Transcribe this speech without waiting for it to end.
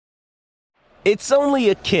It's only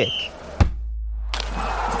a kick,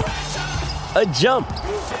 a jump,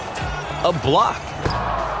 a block.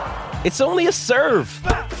 It's only a serve.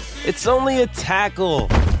 It's only a tackle,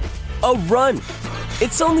 a run.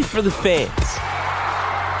 It's only for the fans.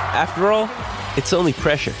 After all, it's only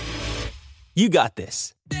pressure. You got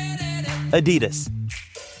this. Adidas.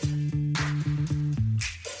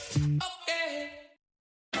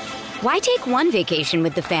 Why take one vacation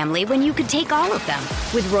with the family when you could take all of them?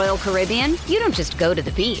 With Royal Caribbean, you don't just go to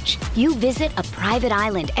the beach. You visit a private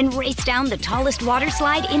island and race down the tallest water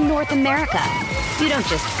slide in North America. You don't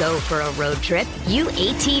just go for a road trip. You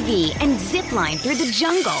ATV and zip line through the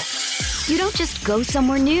jungle. You don't just go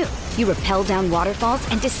somewhere new. You rappel down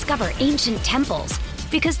waterfalls and discover ancient temples.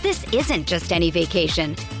 Because this isn't just any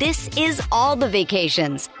vacation. This is all the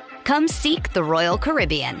vacations. Come seek the Royal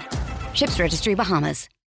Caribbean. Ships Registry, Bahamas.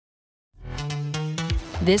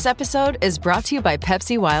 This episode is brought to you by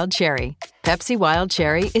Pepsi Wild Cherry. Pepsi Wild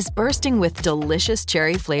Cherry is bursting with delicious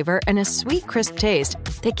cherry flavor and a sweet, crisp taste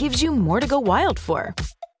that gives you more to go wild for.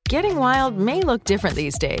 Getting wild may look different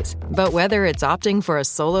these days, but whether it's opting for a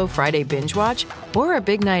solo Friday binge watch or a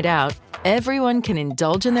big night out, everyone can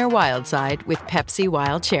indulge in their wild side with Pepsi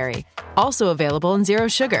Wild Cherry. Also available in Zero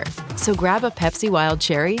Sugar. So grab a Pepsi Wild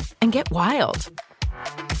Cherry and get wild.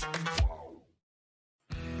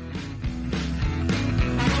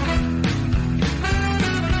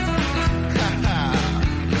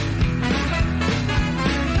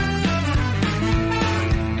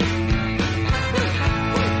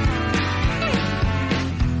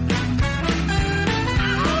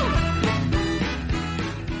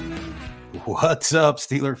 What's up,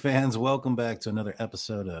 Steeler fans? Welcome back to another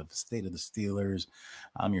episode of State of the Steelers.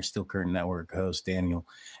 I'm your Steel Curtain Network host, Daniel.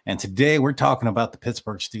 And today we're talking about the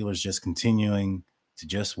Pittsburgh Steelers just continuing to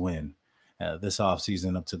just win this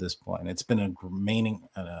offseason up to this point. It's been an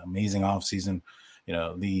amazing offseason. You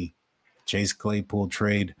know, the Chase Claypool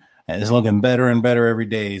trade is looking better and better every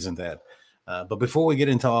day, isn't that? But before we get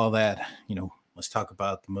into all that, let's talk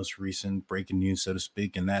about the most recent breaking news, so to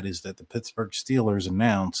speak, and that is that the Pittsburgh Steelers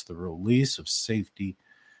announced the release of safety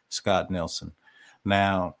Scott Nelson.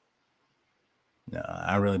 Now,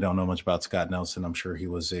 I really don't know much about Scott Nelson. I'm sure he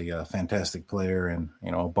was a fantastic player and,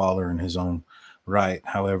 a baller in his own right.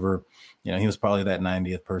 However, he was probably that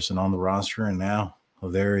 90th person on the roster, and now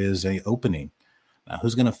there is an opening. Now,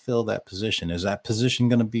 who's going to fill that position? Is that position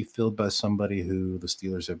going to be filled by somebody who the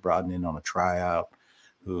Steelers have brought in on a tryout,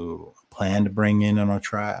 who plan to bring in on a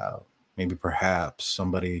tryout, maybe perhaps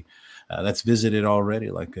somebody that's visited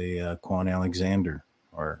already, like a Quan Alexander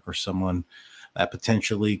or someone that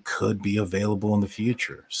potentially could be available in the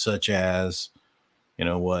future, such as,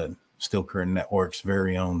 what Steel Curtain Network's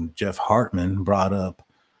very own Jeff Hartman brought up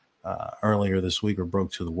earlier this week, or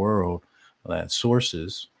broke to the world, that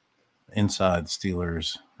sources inside the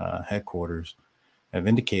Steelers headquarters have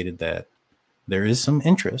indicated that there is some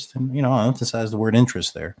interest, and I'll emphasize the word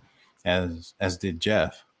interest there, as did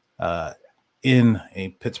Jeff, in a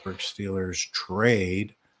Pittsburgh Steelers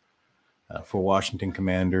trade for Washington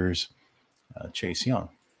Commanders Chase Young.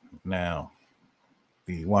 Now,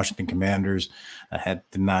 the Washington Commanders had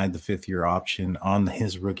denied the fifth-year option on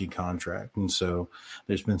his rookie contract, and so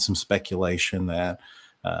there's been some speculation that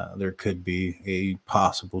there could be a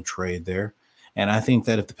possible trade there. And I think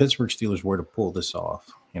that if the Pittsburgh Steelers were to pull this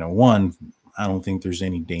off, one, I don't think there's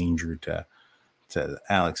any danger to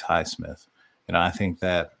Alex Highsmith. I think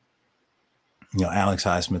that, Alex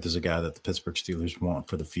Highsmith is a guy that the Pittsburgh Steelers want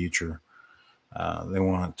for the future. They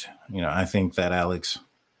want, I think that Alex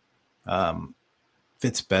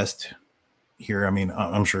fits best here.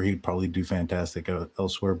 I'm sure he'd probably do fantastic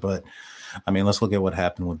elsewhere, but let's look at what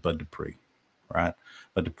happened with Bud Dupree, right?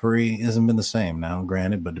 But Dupree hasn't been the same. Now,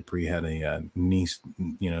 granted, Bud Dupree had a knee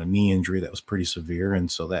injury that was pretty severe,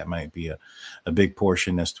 and so that might be a big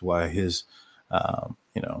portion as to why his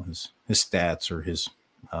stats or his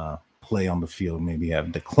play on the field maybe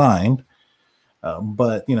have declined.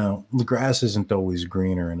 But the grass isn't always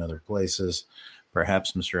greener in other places.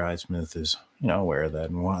 Perhaps Mr. Highsmith is aware of that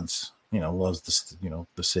and wants loves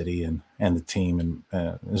the city and the team and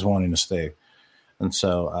is wanting to stay. And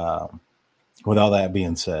so. With all that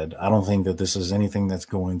being said, I don't think that this is anything that's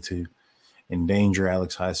going to endanger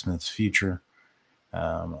Alex Highsmith's future.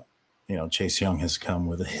 Chase Young has come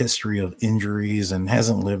with a history of injuries and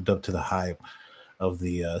hasn't lived up to the hype of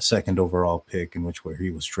the second overall pick where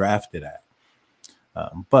he was drafted at.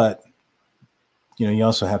 But you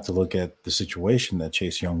also have to look at the situation that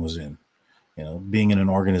Chase Young was in. Being in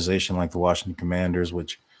an organization like the Washington Commanders,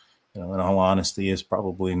 which in all honesty, is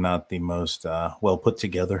probably not the most well put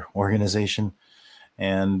together organization.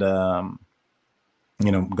 And,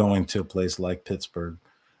 going to a place like Pittsburgh,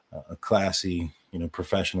 a classy,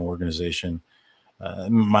 professional organization,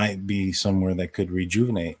 might be somewhere that could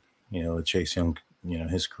rejuvenate, Chase Young,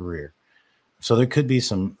 his career. So there could be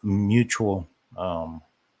some mutual, you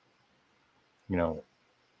know,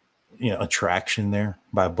 attraction there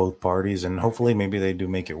by both parties, and hopefully maybe they do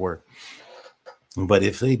make it work. But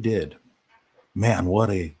if they did, man, what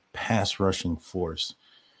a pass rushing force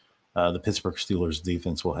the Pittsburgh Steelers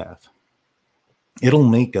defense will have. It'll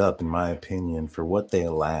make up, in my opinion, for what they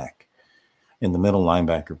lack in the middle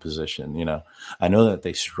linebacker position. I know that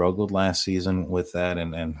they struggled last season with that,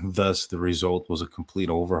 and thus the result was a complete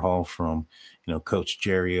overhaul from, Coach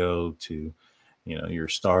Jerry O to, your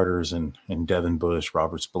starters and Devin Bush,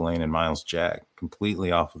 Robert Spillane, and Miles Jack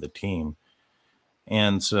completely off of the team.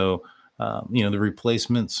 And so, the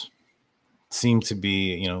replacements seem to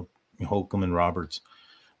be, Holcomb and Roberts,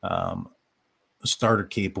 starter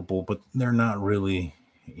capable, but they're not really,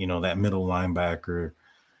 that middle linebacker,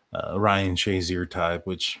 Ryan Shazier type,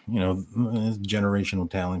 which, generational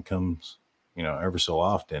talent comes, ever so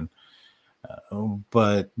often.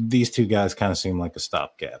 But these two guys kind of seem like a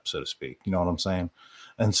stopgap, so to speak. You know what I'm saying?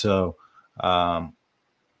 And so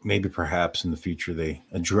maybe perhaps in the future they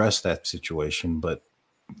address that situation. But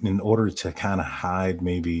in order to kind of hide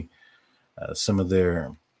maybe some of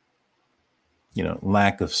their,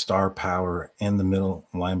 lack of star power in the middle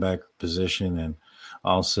linebacker position, and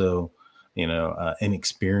also,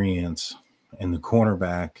 inexperience in the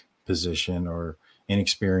cornerback position, or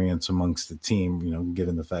inexperience amongst the team,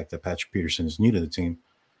 given the fact that Patrick Peterson is new to the team,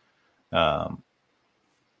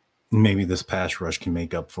 maybe this pass rush can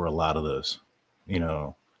make up for a lot of those,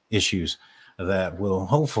 issues that will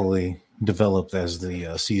hopefully develop as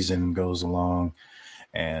the season goes along,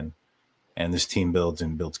 and this team builds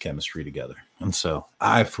chemistry together. And so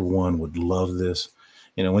I, for one, would love this.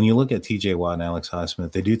 When you look at TJ Watt and Alex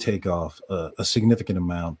Highsmith, they do take off a significant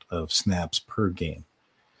amount of snaps per game.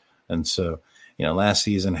 And so, last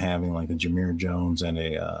season having like a Jameer Jones and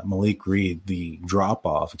a Malik Reed, the drop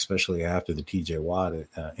off, especially after the TJ Watt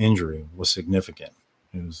injury, was significant.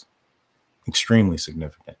 It was extremely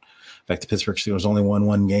significant. In fact, the Pittsburgh Steelers only won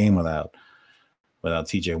one game without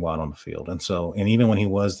TJ Watt on the field. And so, and even when he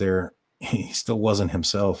was there, he still wasn't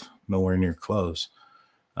himself, nowhere near close.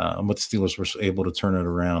 But the Steelers were able to turn it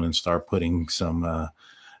around and start putting some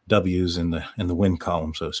W's in the win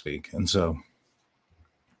column, so to speak. And so,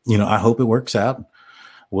 I hope it works out.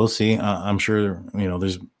 We'll see. I'm sure,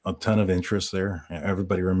 there's a ton of interest there.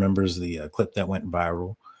 Everybody remembers the clip that went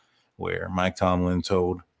viral where Mike Tomlin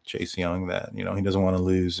told Chase Young that, he doesn't want to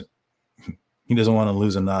lose. He doesn't want to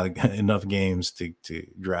lose enough games to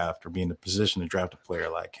draft or be in a position to draft a player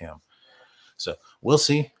like him. So we'll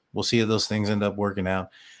see. We'll see if those things end up working out,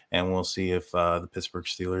 and we'll see if the Pittsburgh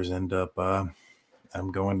Steelers end up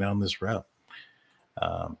going down this route.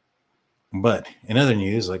 But in other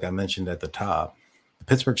news, like I mentioned at the top, the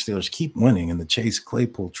Pittsburgh Steelers keep winning in the Chase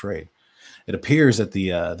Claypool trade. It appears that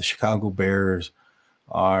the Chicago Bears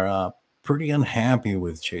are pretty unhappy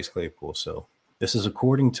with Chase Claypool. So this is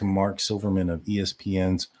according to Mark Silverman of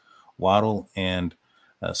ESPN's Waddle and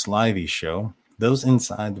Slivey show. Those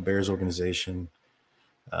inside the Bears organization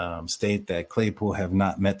state that Claypool have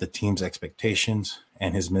not met the team's expectations,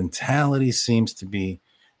 and his mentality seems to be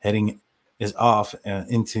heading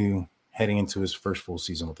into his first full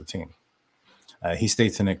season with the team. He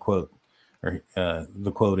states in a quote,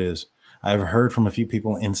 the quote is, "I've heard from a few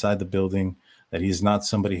people inside the building that he's not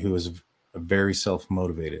somebody who is very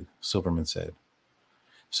self-motivated," Silverman said.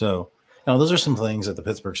 So, those are some things that the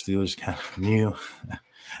Pittsburgh Steelers kind of knew.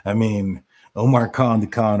 I mean, Omar Khan, the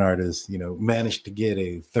con artist, managed to get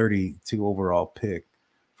a 32 overall pick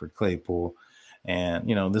for Claypool. And,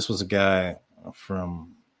 this was a guy,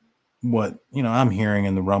 from what, I'm hearing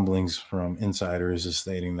in the rumblings from insiders, is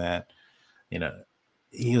stating that,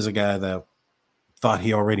 he was a guy that thought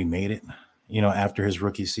he already made it, after his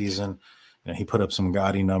rookie season. He put up some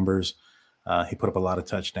gaudy numbers. He put up a lot of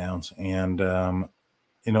touchdowns. And,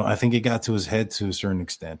 I think it got to his head to a certain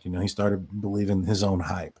extent. He started believing his own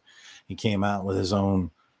hype. He came out with his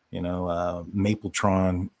own,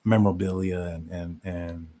 Mapletron memorabilia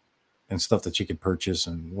and stuff that you could purchase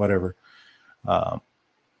and whatever. A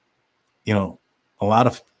lot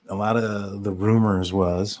of the rumors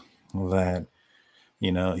was that,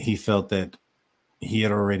 he felt that he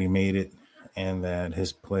had already made it, and that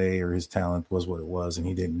his play or his talent was what it was, and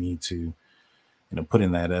he didn't need to, put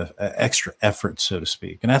in that extra effort, so to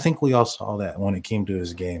speak. And I think we all saw that when it came to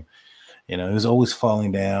his game. He was always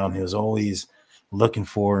falling down. He was always looking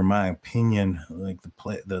for, in my opinion, like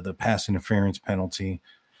the pass interference penalty,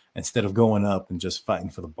 instead of going up and just fighting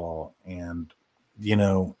for the ball. And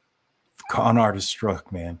con artist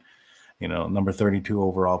struck, man. Number 32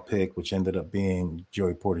 overall pick, which ended up being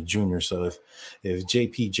Joey Porter Jr. So if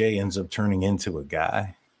JPJ ends up turning into a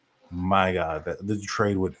guy, my God, the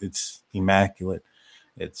trade it's immaculate.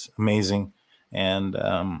 It's amazing. And,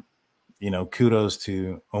 kudos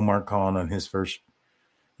to Omar Khan on his first,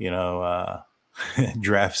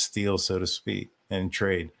 draft steal, so to speak, and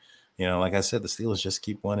trade. Like I said, the Steelers just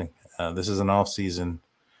keep winning. This is an off season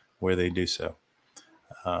where they do so.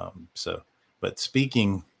 But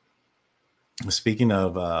speaking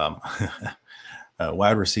of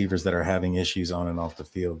wide receivers that are having issues on and off the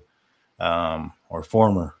field, or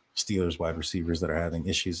former Steelers wide receivers that are having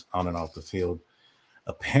issues on and off the field,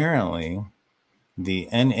 apparently the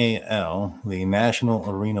NAL, the National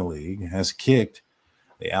Arena League, has kicked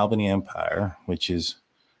the Albany Empire, which is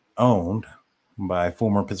owned by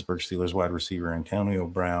former Pittsburgh Steelers wide receiver Antonio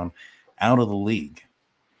Brown, out of the league.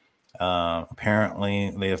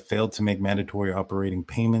 Apparently, they have failed to make mandatory operating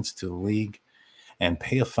payments to the league and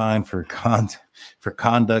pay a fine for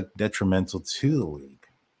conduct detrimental to the league.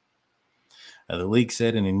 The league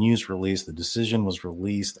said in a news release the decision was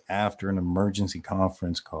released after an emergency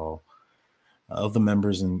conference call of the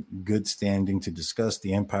members in good standing to discuss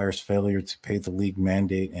the Empire's failure to pay the league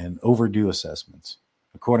mandate and overdue assessments,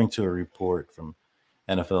 according to a report from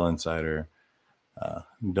NFL insider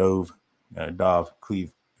Dov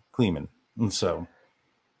Kleeman. And so,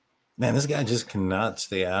 man, this guy just cannot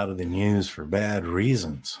stay out of the news for bad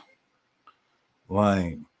reasons.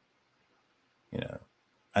 Like,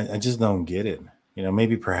 I just don't get it.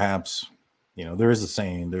 Maybe perhaps, there is a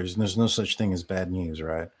saying, there's no such thing as bad news,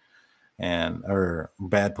 right? Or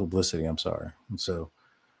bad publicity, I'm sorry. And so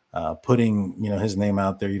putting, his name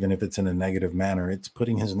out there, even if it's in a negative manner, it's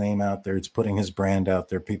putting his name out there. It's putting his brand out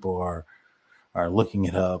there. People are looking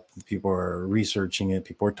it up. People are researching it.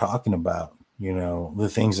 People are talking about, the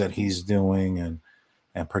things that he's doing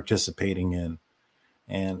and participating in,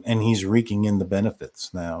 and he's reaping in the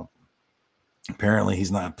benefits. Now, apparently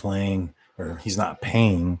he's not playing, or he's not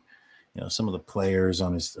paying, some of the players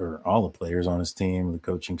on his, or all the players on his team, the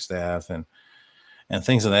coaching staff, and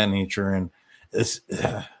things of that nature. And it's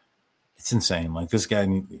insane. Like, this guy,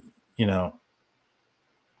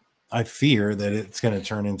 I fear that it's going to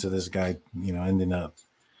turn into this guy, ending up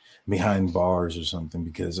behind bars or something,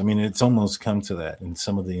 because it's almost come to that in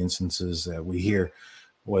some of the instances that we hear,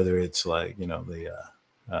 whether it's like, the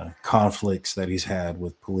conflicts that he's had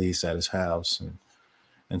with police at his house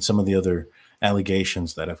and some of the other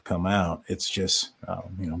allegations that have come out. It's just,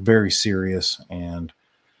 very serious. And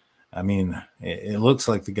it looks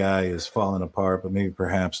like the guy is falling apart, but maybe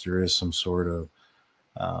perhaps there is some sort of,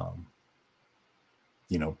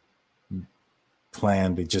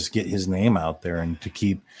 plan to just get his name out there and to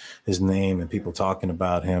keep his name and people talking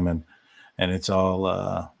about him. And it's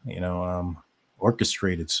all,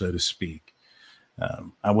 orchestrated, so to speak.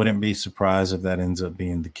 I wouldn't be surprised if that ends up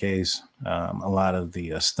being the case. A lot of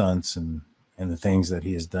the stunts and the things that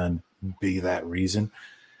he has done be that reason.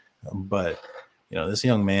 But, this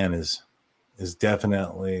young man is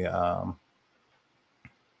definitely, going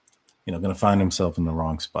to find himself in the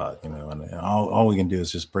wrong spot, and all we can do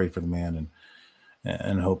is just pray for the man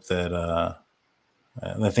and hope that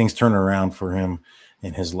that things turn around for him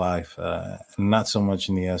in his life. Not so much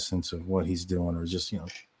in the essence of what he's doing, or just,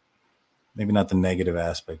 maybe not the negative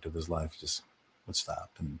aspect of his life, just would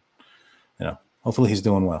stop. And, hopefully he's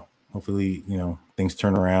doing well. Hopefully, things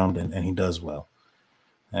turn around and he does well.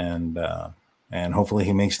 And hopefully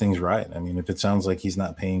he makes things right. If it sounds like he's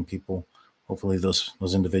not paying people, hopefully those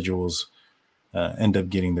individuals end up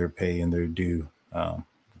getting their pay and their due.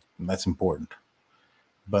 That's important.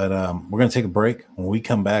 But we're going to take a break. When we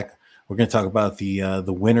come back, we're going to talk about the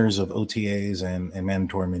winners of OTAs and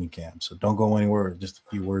mandatory minicamp. So don't go anywhere. Just a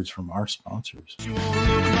few words from our sponsors. You won't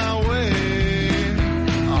look my way.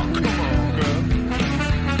 Oh, come on, girl.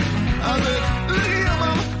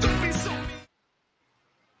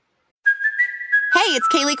 Hey, it's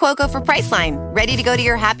Kaylee Cuoco for Priceline. Ready to go to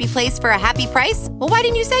your happy place for a happy price? Well, why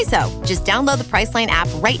didn't you say so? Just download the Priceline app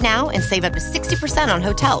right now and save up to 60% on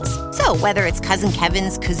hotels. So whether it's Cousin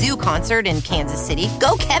Kevin's Kazoo Concert in Kansas City,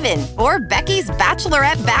 go Kevin, or Becky's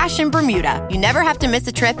Bachelorette Bash in Bermuda, you never have to miss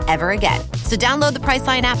a trip ever again. So download the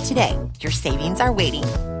Priceline app today. Your savings are waiting.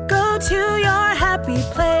 Go to your happy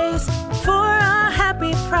place for a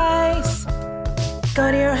happy price.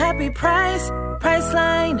 Go to your happy price,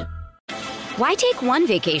 Priceline. Why take one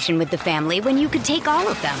vacation with the family when you could take all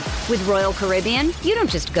of them? With Royal Caribbean, you don't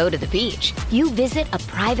just go to the beach. You visit a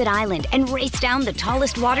private island and race down the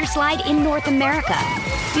tallest water slide in North America.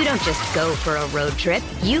 You don't just go for a road trip.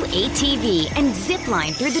 You ATV and zip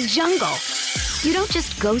line through the jungle. You don't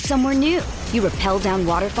just go somewhere new. You rappel down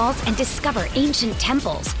waterfalls and discover ancient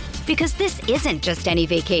temples. Because this isn't just any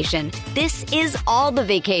vacation. This is all the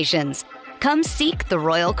vacations. Come seek the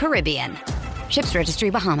Royal Caribbean. Ships Registry,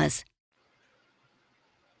 Bahamas.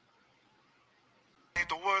 Ain't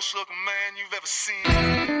the worst looking man you've ever seen.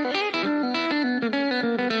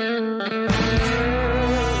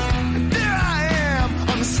 There I am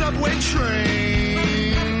on the subway train,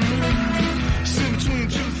 sitting between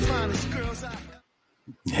two finest girls I...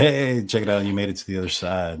 Hey, check it out. You made it to the other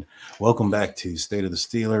side. Welcome back to State of the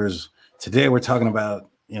Steelers. Today we're talking about,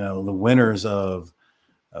 the winners of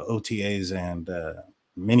OTAs and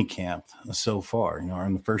minicamp so far.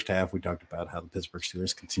 In the first half, we talked about how the Pittsburgh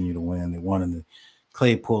Steelers continue to win. They won in the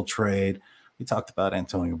Claypool trade. We talked about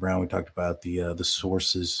Antonio Brown. We talked about the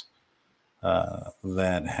sources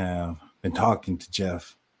that have been talking to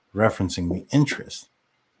Jeff, referencing the interest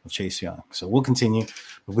of Chase Young. So we'll continue.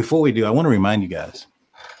 But before we do, I want to remind you guys,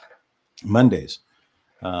 Mondays,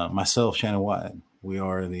 myself, Shannon Wyatt, we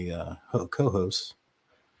are the co-hosts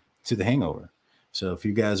to The Hangover. So if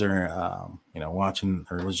you guys are, watching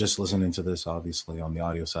or just listening to this, obviously on the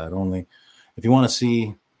audio side only, if you want to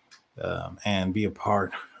see and be a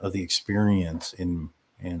part of the experience in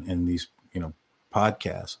these,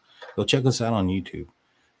 podcasts, go check us out on YouTube,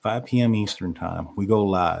 5 p.m. Eastern time. We go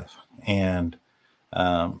live, and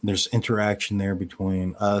there's interaction there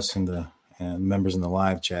between us and the members in the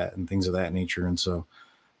live chat and things of that nature. And so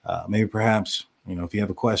maybe perhaps, if you have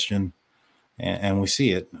a question and we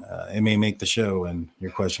see it, it may make the show and your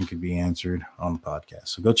question could be answered on the podcast.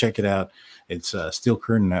 So go check it out. It's Steel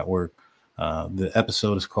Curtain Network. The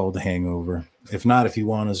episode is called The Hangover. If not, if you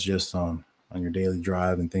want us just on your daily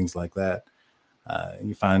drive and things like that,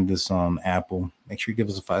 you find this on Apple. Make sure you give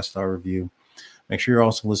us a 5-star review. Make sure you're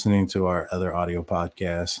also listening to our other audio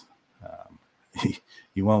podcasts.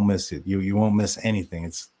 You won't miss it. You won't miss anything.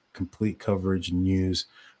 It's complete coverage, news,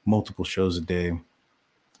 multiple shows a day.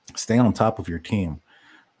 Stay on top of your team.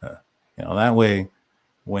 That way,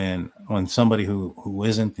 when somebody who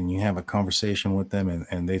isn't, and you have a conversation with them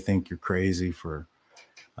and they think you're crazy for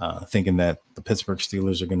thinking that the Pittsburgh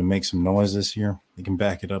Steelers are going to make some noise this year, you can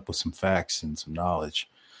back it up with some facts and some knowledge.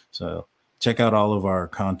 So check out all of our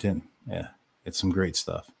content. Yeah, it's some great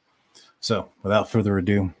stuff. So without further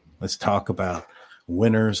ado, let's talk about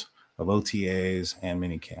winners of OTAs and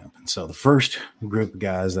minicamp. And so the first group of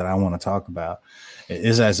guys that I want to talk about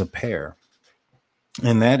is as a pair,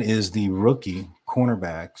 and that is the rookie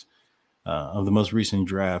cornerbacks of the most recent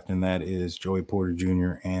draft, and that is Joey Porter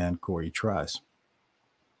Jr. and Corey Trice.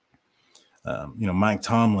 Mike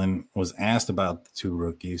Tomlin was asked about the two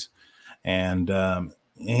rookies, and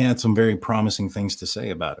he had some very promising things to say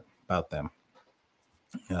about them.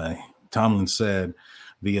 Tomlin said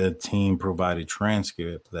via team-provided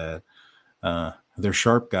transcript that they're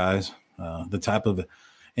sharp guys. The type of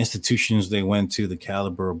institutions they went to, the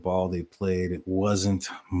caliber of ball they played, it wasn't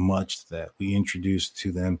much that we introduced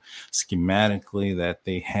to them schematically that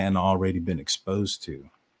they hadn't already been exposed to.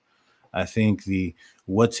 I think the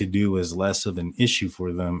what to do is less of an issue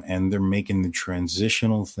for them, and they're making the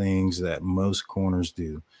transitional things that most corners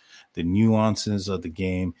do, the nuances of the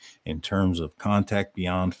game in terms of contact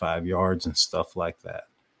beyond 5 yards and stuff like that.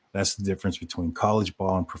 That's the difference between college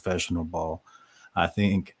ball and professional ball, I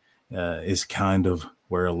think, is kind of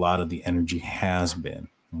where a lot of the energy has been.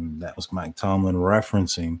 And that was Mike Tomlin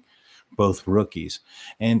referencing both rookies.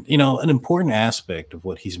 And, an important aspect of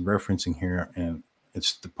what he's referencing here, and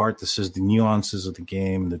it's the part that says the nuances of the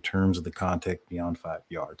game and the terms of the contact beyond 5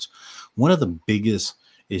 yards. One of the biggest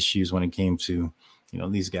issues when it came to,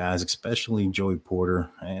 these guys, especially Joey Porter,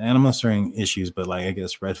 and I'm not saying issues, but I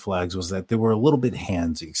guess red flags, was that they were a little bit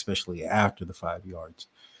handsy, especially after the 5 yards.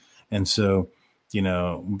 And so,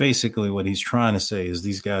 basically what he's trying to say is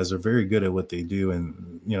these guys are very good at what they do.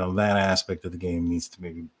 And, that aspect of the game needs to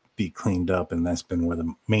maybe be cleaned up. And that's been where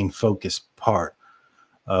the main focus part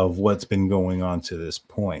of what's been going on to this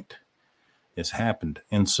point has happened.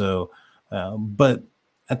 And so, but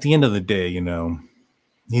at the end of the day,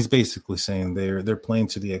 he's basically saying they're playing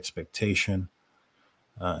to the expectation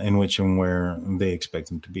in which and where they expect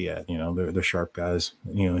them to be at. They're sharp guys.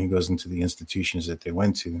 He goes into the institutions that they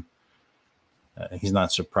went to. He's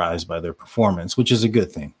not surprised by their performance, which is a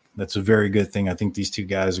good thing. That's a very good thing. I think these two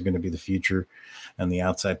guys are going to be the future and the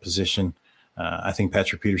outside position. I think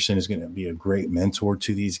Patrick Peterson is going to be a great mentor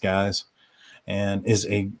to these guys, and is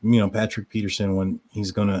Patrick Peterson, when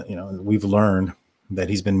he's going to, we've learned that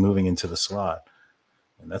he's been moving into the slot.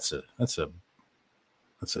 And that's a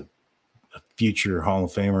future Hall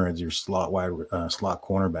of Famer as your slot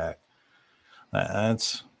cornerback.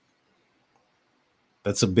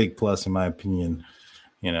 that's a big plus in my opinion,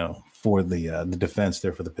 for the defense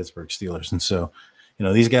there for the Pittsburgh Steelers. And so,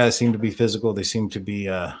 these guys seem to be physical. They seem to be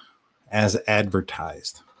as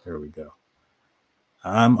advertised. There we go.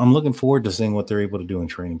 I'm looking forward to seeing what they're able to do in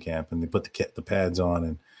training camp, and they put the pads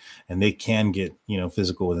on and they can get,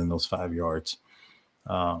 physical within those 5 yards.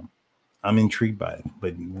 I'm intrigued by it,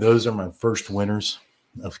 but those are my first winners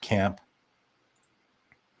of camp.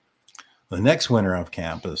 The next winner of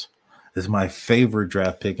camp is my favorite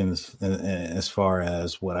draft pick as far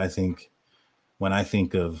as what I think when I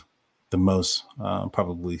think of the most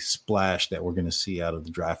probably splash that we're going to see out of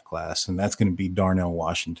the draft class, and that's going to be Darnell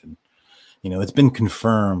Washington. It's been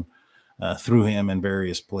confirmed through him and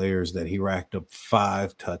various players that he racked up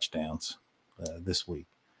 5 touchdowns this week.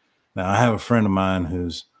 Now, I have a friend of mine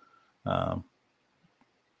who's, a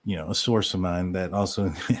source of mine that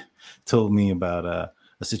also told me about a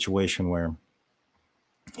situation where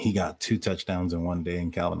he got 2 touchdowns in one day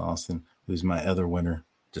in Calvin Austin, who's my other winner.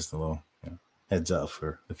 Just a little heads up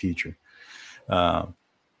for the future. Had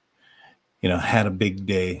a big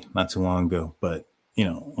day not too long ago, but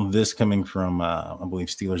this coming from, I believe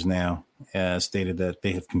Steelers Now stated that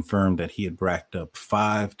they have confirmed that he had racked up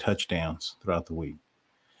 5 touchdowns throughout the week.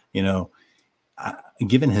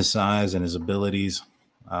 Given his size and his abilities,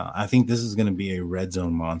 I think this is going to be a red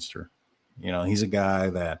zone monster. He's a guy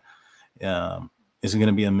that is going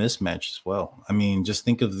to be a mismatch as well. I mean, just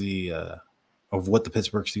think of of what the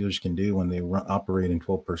Pittsburgh Steelers can do when they operate in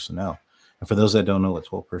 12 personnel. And for those that don't know what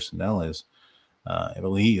 12 personnel is, I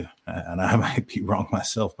believe, and I might be wrong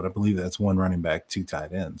myself, but I believe that's 1 running back, 2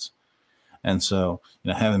 tight ends. And so,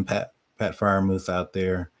 having Pat Freiermuth out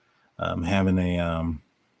there, having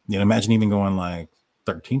imagine even going like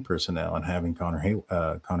 13 personnel and having Connor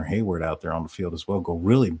Hayward out there on the field as well, go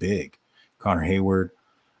really big. Connor Hayward,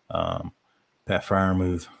 Pat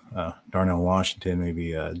Freiermuth, Darnell Washington,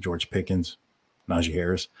 maybe George Pickens, Najee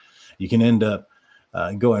Harris. You can end up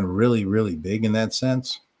going really, really big in that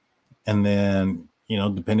sense. And then,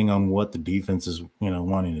 depending on what the defense is,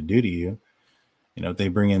 wanting to do to you, if they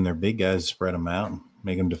bring in their big guys, spread them out,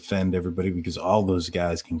 make them defend everybody, because all those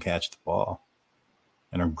guys can catch the ball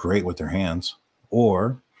and are great with their hands.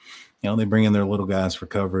 Or, they bring in their little guys for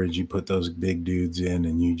coverage. You put those big dudes in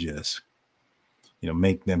and you just,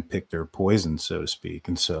 make them pick their poison, so to speak.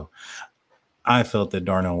 And so I felt that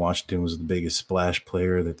Darnell Washington was the biggest splash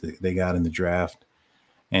player that they got in the draft.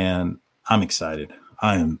 And I'm excited.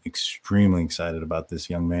 I am extremely excited about this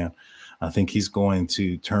young man. I think he's going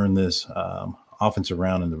to turn this offense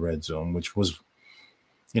around in the red zone, which was,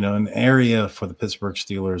 an area for the Pittsburgh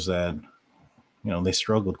Steelers that, they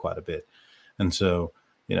struggled quite a bit. And so,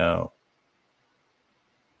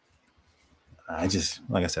 I just,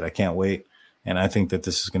 like I said, I can't wait. And I think that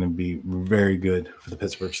this is going to be very good for the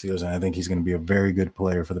Pittsburgh Steelers. And I think he's going to be a very good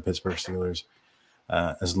player for the Pittsburgh Steelers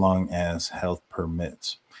as long as health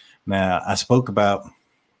permits. Now, I spoke about,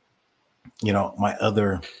 my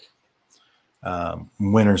other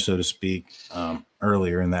winner, so to speak,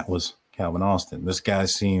 earlier, and that was Calvin Austin. This guy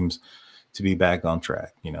seems to be back on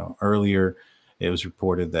track. Earlier it was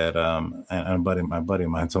reported that, and my buddy of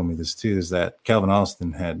mine told me this too, is that Calvin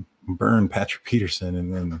Austin had burned Patrick Peterson,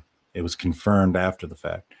 and then it was confirmed after the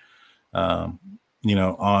fact, on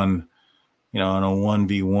a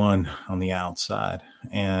 1v1 on the outside.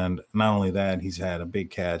 And not only that, he's had a big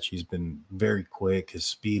catch. He's been very quick. His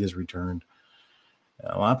speed has returned.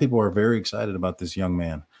 A lot of people are very excited about this young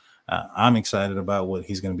man. I'm excited about what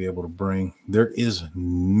he's going to be able to bring. There is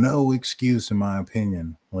no excuse, in my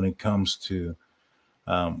opinion, when it comes to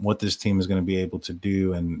what this team is going to be able to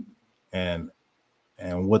do and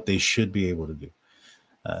what they should be able to do.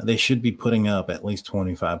 They should be putting up at least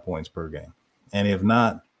 25 points per game. And if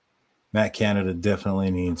not, Matt Canada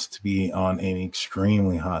definitely needs to be on an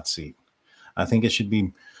extremely hot seat. I think it should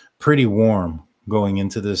be pretty warm going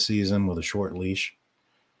into this season with a short leash,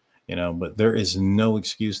 but there is no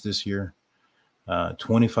excuse this year.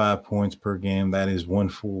 25 points per game. That is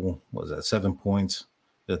 7 points.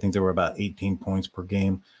 I think there were about 18 points per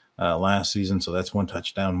game last season. So that's 1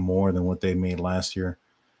 touchdown more than what they made last year.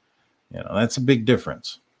 That's a big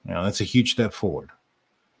difference. That's a huge step forward.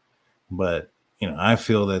 But, I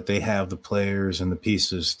feel that they have the players and the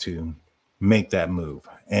pieces to make that move.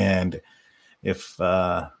 And if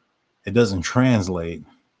it doesn't translate,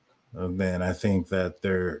 then I think that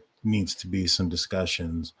there needs to be some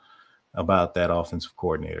discussions about that offensive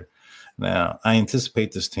coordinator. Now, I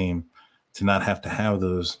anticipate this team to not have to have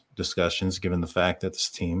those discussions, given the fact that this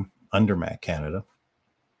team under Matt Canada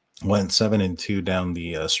went 7-2 down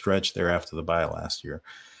the stretch there after the bye last year.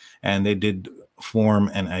 And they did form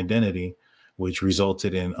an identity which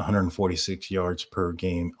resulted in 146 yards per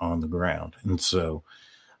game on the ground. And so,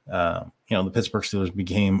 the Pittsburgh Steelers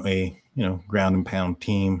became a, ground and pound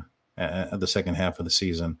team at the second half of the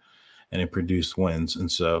season, and it produced wins.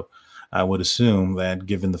 And so I would assume that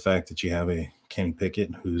given the fact that you have a Kenny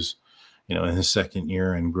Pickett who's, in his second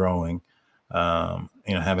year and growing,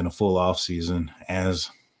 having a full off season as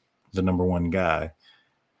the number one guy,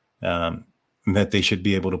 that they should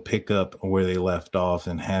be able to pick up where they left off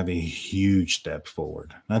and have a huge step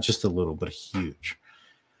forward, not just a little, but huge.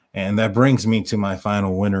 And that brings me to my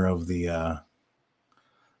final winner of the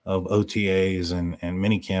of OTAs and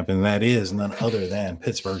minicamp, and that is none other than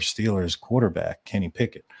Pittsburgh Steelers quarterback Kenny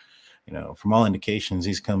Pickett. From all indications,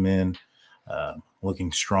 he's come in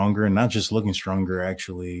looking stronger, and not just looking stronger,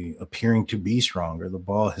 actually appearing to be stronger. The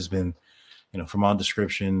ball has been, from all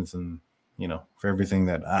descriptions and, for everything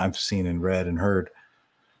that I've seen and read and heard,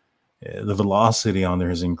 the velocity on there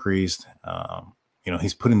has increased.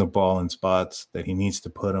 He's putting the ball in spots that he needs to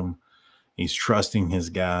put them. He's trusting his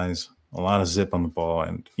guys, a lot of zip on the ball.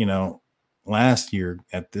 And, last year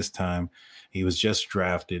at this time, he was just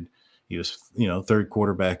drafted. He was, third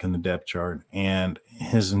quarterback in the depth chart, and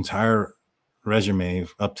his entire resume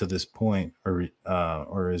up to this point,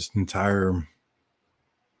 or his entire,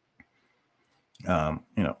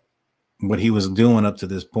 what he was doing up to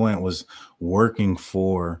this point was working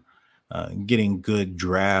for getting good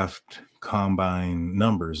draft combine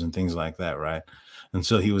numbers and things like that, right? And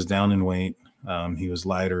so he was down in weight, he was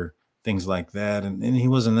lighter, things like that, and he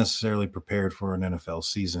wasn't necessarily prepared for an NFL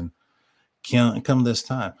season come this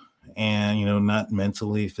time. And, not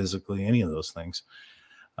mentally, physically, any of those things.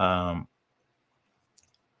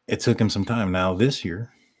 It took him some time. Now, this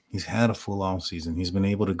year, he's had a full off season. He's been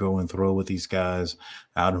able to go and throw with these guys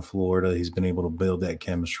out in Florida. He's been able to build that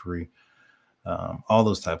chemistry, all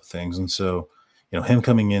those type of things. And so, him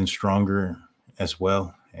coming in stronger as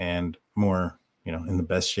well and more, in the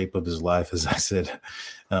best shape of his life, as I said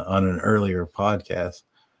on an earlier podcast,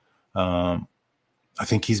 I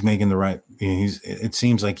think he's making the right. It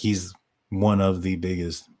seems like he's one of the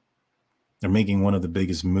biggest. They're making one of the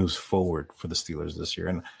biggest moves forward for the Steelers this year,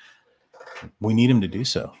 and we need him to do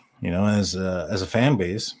so. As a fan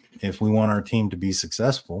base, if we want our team to be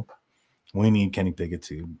successful, we need Kenny Pickett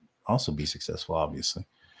to also be successful, obviously.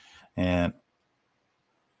 And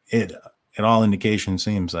it all indications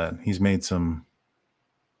seems that he's made some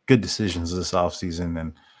good decisions this offseason.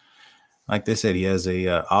 And like they said, he has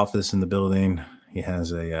a office in the building. He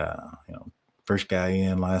has a first guy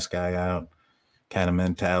in, last guy out kind of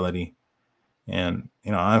mentality. And,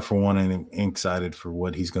 I, for one, am excited for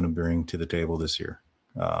what he's going to bring to the table this year.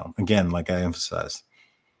 Again, like I emphasized,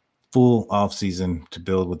 full offseason to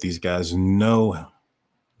build with these guys. No,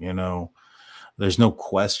 there's no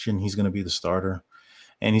question he's going to be the starter.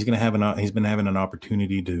 And he's been having an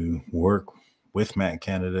opportunity to work with Matt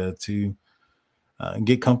Canada to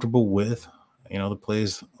get comfortable with, the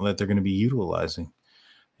plays that they're going to be utilizing.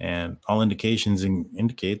 And all indications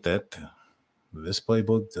indicate that this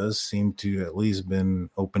playbook does seem to at least been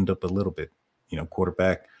opened up a little bit.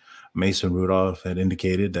 Quarterback Mason Rudolph had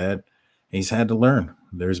indicated that he's had to learn.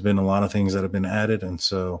 There's been a lot of things that have been added. And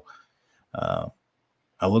so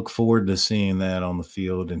I look forward to seeing that on the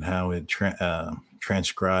field and how it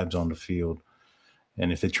transcribes on the field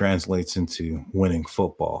and if it translates into winning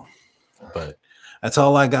football. But that's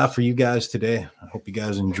all I got for you guys today. I hope you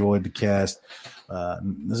guys enjoyed the cast.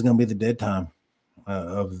 This is going to be the dead time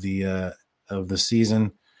of the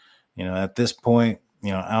season. At this point,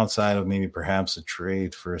 outside of maybe perhaps a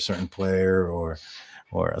trade for a certain player or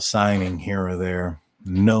a signing here or there,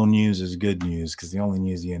 no news is good news, because the only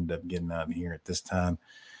news you end up getting out here at this time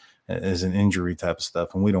is an injury type of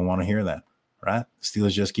stuff, and we don't want to hear that, right? The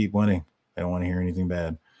Steelers just keep winning. They don't want to hear anything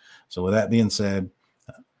bad. So with that being said,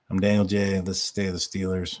 I'm Daniel J. This is State of the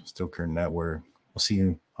Steelers, Steel Curtain Network. We'll see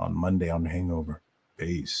you on Monday on The Hangover.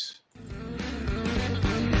 Peace.